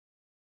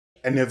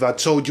And if I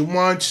told you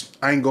once,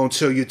 I ain't gonna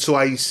tell you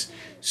twice.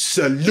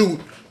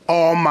 Salute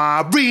all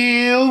my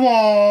real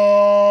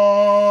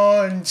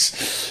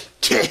ones.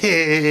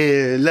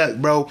 Yeah, look,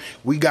 bro,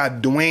 we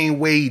got Dwayne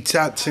Wade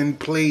top 10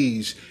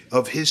 plays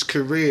of his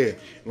career.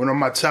 One of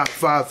my top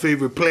 5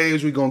 favorite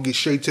players. We're gonna get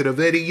straight to the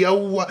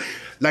video.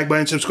 Like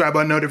button, subscribe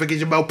button,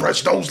 notification bell,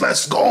 press those.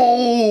 Let's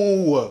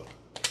go.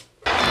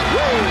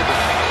 Wade,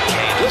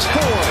 the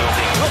score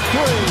of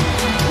 3,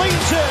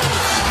 leads in,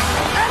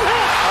 and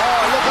hit.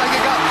 Oh, it looked like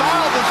it got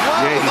fouled as well.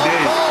 Yeah, he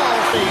did.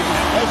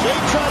 As they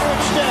try to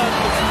extend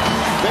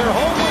their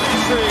home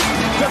winning streak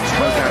to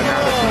 12 in a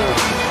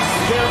row.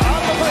 They're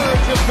on the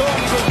verge of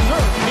going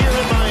berserk here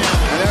in Miami.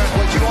 And Eric,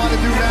 what you want to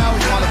do now,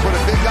 you want to put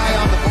a big guy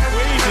on the board.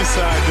 Wade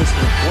decide this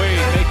one.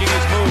 Wade making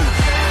his move.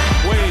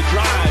 Wade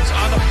drives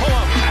on the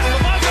pull-up at the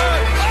buzzer.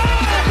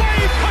 Oh,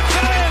 Wade puts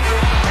it in.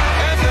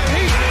 And the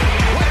Heat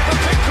with the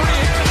victory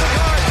here in the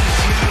Garden.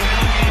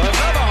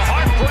 Another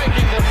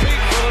heartbreaking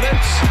defeat for the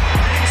Knicks.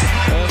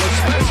 And the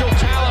special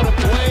talent of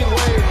Dwayne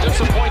Wade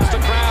disappoints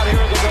the crowd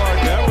here in the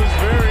Garden. That was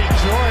very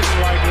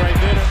Jordan-like right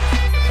there.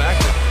 Back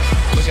to,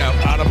 look out,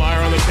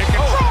 Ademeyer on the pick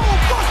and roll.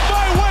 Blocked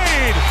by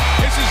Wade.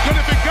 This is good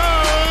if it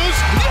goes.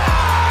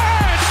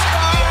 Yes!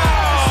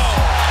 Oh!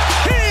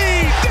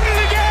 He did it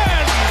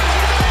again!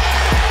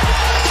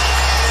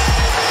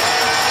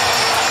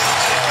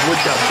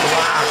 With the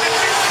block.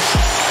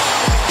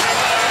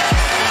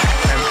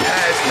 And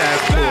pass that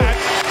That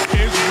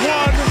is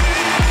one.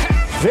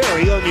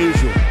 Very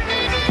unusual.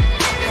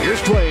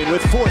 Here's Dwayne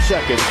with 4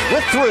 seconds,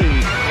 with 3.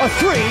 A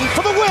 3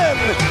 for the win.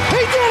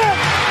 He did it!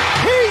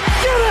 He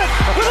did it!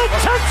 With a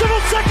tenth of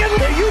a second!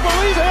 Do you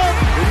believe him?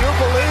 Do you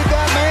believe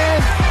that, man?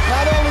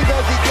 Not only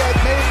does he get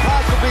maybe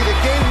possibly the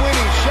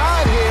game-winning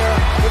shot here,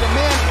 with a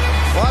man,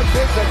 watch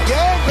this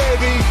again,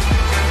 baby.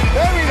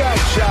 Very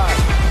nice shot.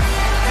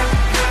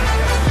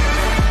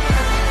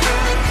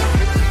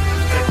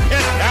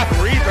 Get that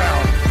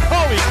rebound.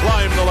 Oh, he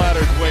climbed the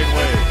ladder, Dwayne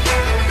Wade.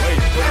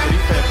 Wade put the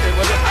defense in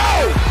with it.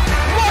 Oh!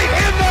 Right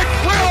in the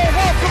grill.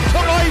 Welcome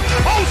to life,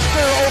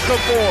 Poster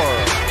Okafor.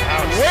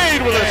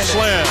 Wade with a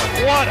slam.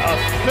 What a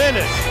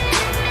finish.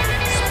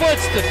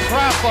 Splits the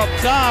trap up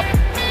top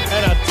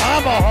and a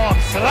tomahawk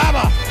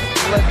slammer.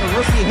 Let the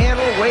rookie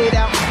handle Wade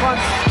out in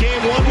front.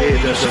 Game 1 will be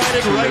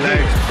decided right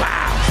here.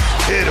 Wow.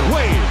 Hit him.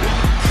 Wade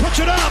puts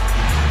it up.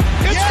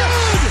 It's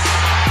good.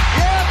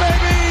 Yeah,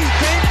 baby.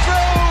 Came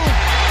through.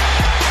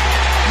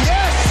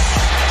 Yes.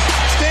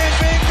 Stan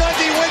Van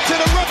Gundy went to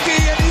the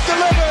rookie and he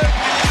delivered.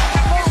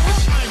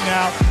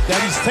 Now that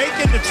he's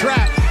taken the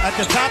trap at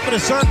the top of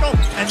the circle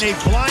and they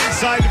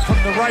blindsided from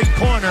the right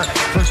corner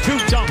for 2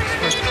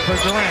 dunks for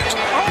Durant.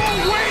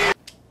 Oh, Wade!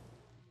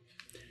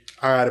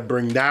 I gotta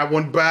bring that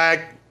one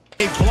back.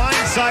 They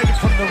blindsided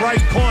from the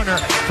right corner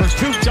for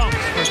 2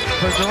 dunks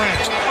for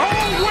Durant. Oh,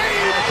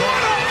 Wade!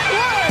 What a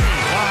play!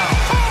 Wow!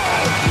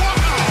 Oh,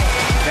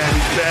 wow! And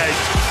he's back.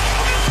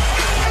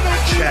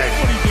 Check.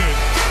 What he did.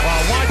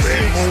 Wow, watch the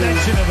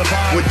extension of the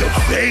body. With the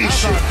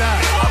face. How about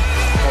that?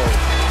 Oh.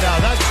 Now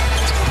that's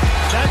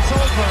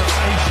over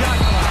a shot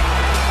clock.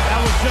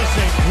 That was just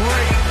a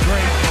great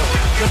goal.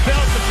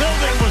 The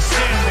building was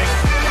standing.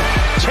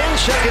 10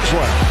 seconds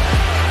left.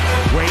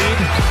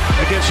 Wade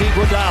against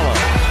Iguodala.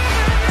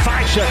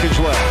 5 seconds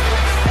left.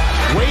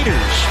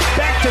 Waiters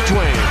back to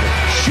Dwayne.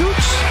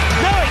 Shoots.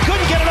 No, he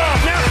couldn't get it off.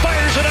 Now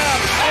fires it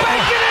out.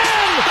 Back it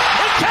in.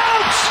 It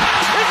counts.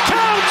 It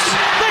counts.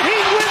 The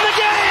Heat win the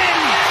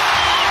game.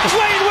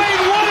 Dwayne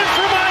Wade won it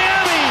for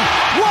Miami.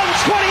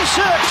 126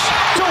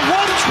 to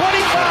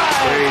 125.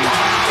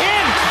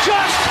 It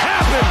just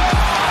happened.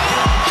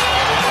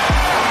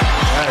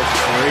 That's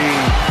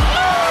great.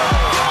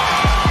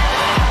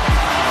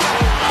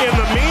 In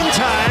the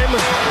meantime,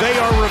 they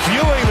are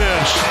reviewing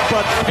this,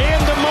 but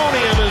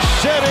pandemonium is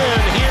set in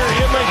here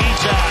in the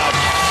Heat's house.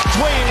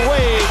 Dwayne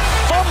Wade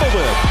fumbled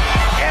it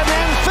and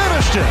then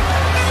finished it.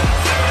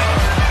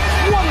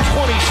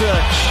 126,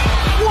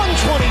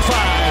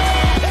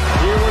 125.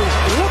 He was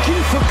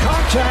looking for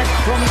contact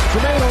from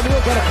Jermaine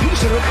O'Neal, got a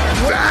piece of it.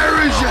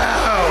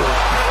 Varejao.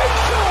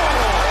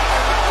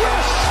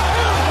 Yes,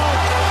 and the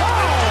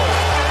foul.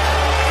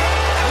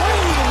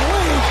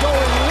 Wade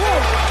going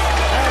right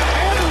at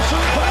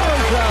Anderson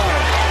Varejao.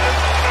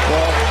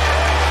 Well,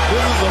 this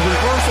is a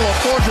reversal of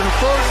fortune.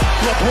 First,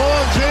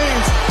 LeBron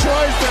James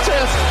tries to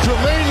test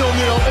Jermaine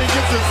O'Neal and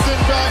gets it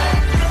sent back.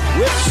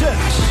 With 6.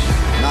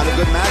 Not a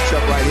good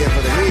matchup right here for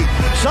the Heat.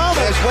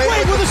 Thomas,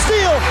 Wade with a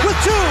steal, with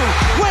 2.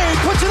 Wade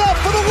puts it up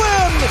for the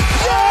win.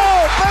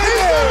 Yeah, baby!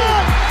 He did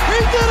it!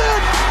 He did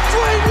it!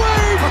 Dwayne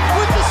Wade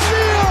with the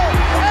steal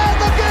and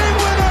the game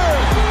winner!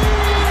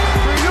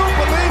 Do you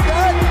believe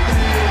that?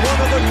 One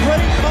of the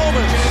great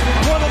moments,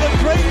 one of the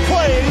great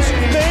plays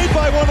made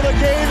by one of the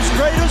game's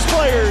greatest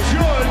players.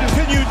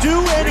 Can you do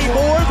any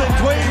more than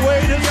Dwayne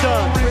Wade has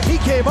done?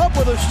 He came up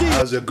with a steal.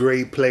 That was a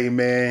great play,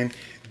 man.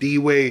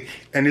 D-Wade.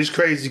 And it's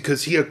crazy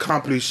because he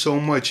accomplished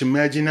so much.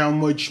 Imagine how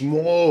much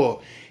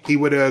more he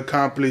would have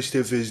accomplished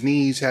if his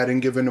knees hadn't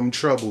given him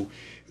trouble.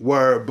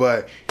 Word,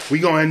 but we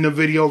gonna end the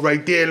video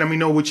right there. Let me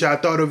know what y'all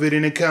thought of it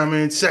in the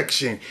comment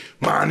section.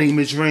 My name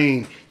is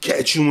Reign.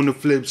 Catch you on the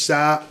flip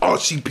side.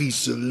 RCP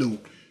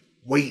salute.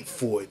 Wait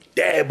for it.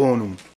 Dab on them.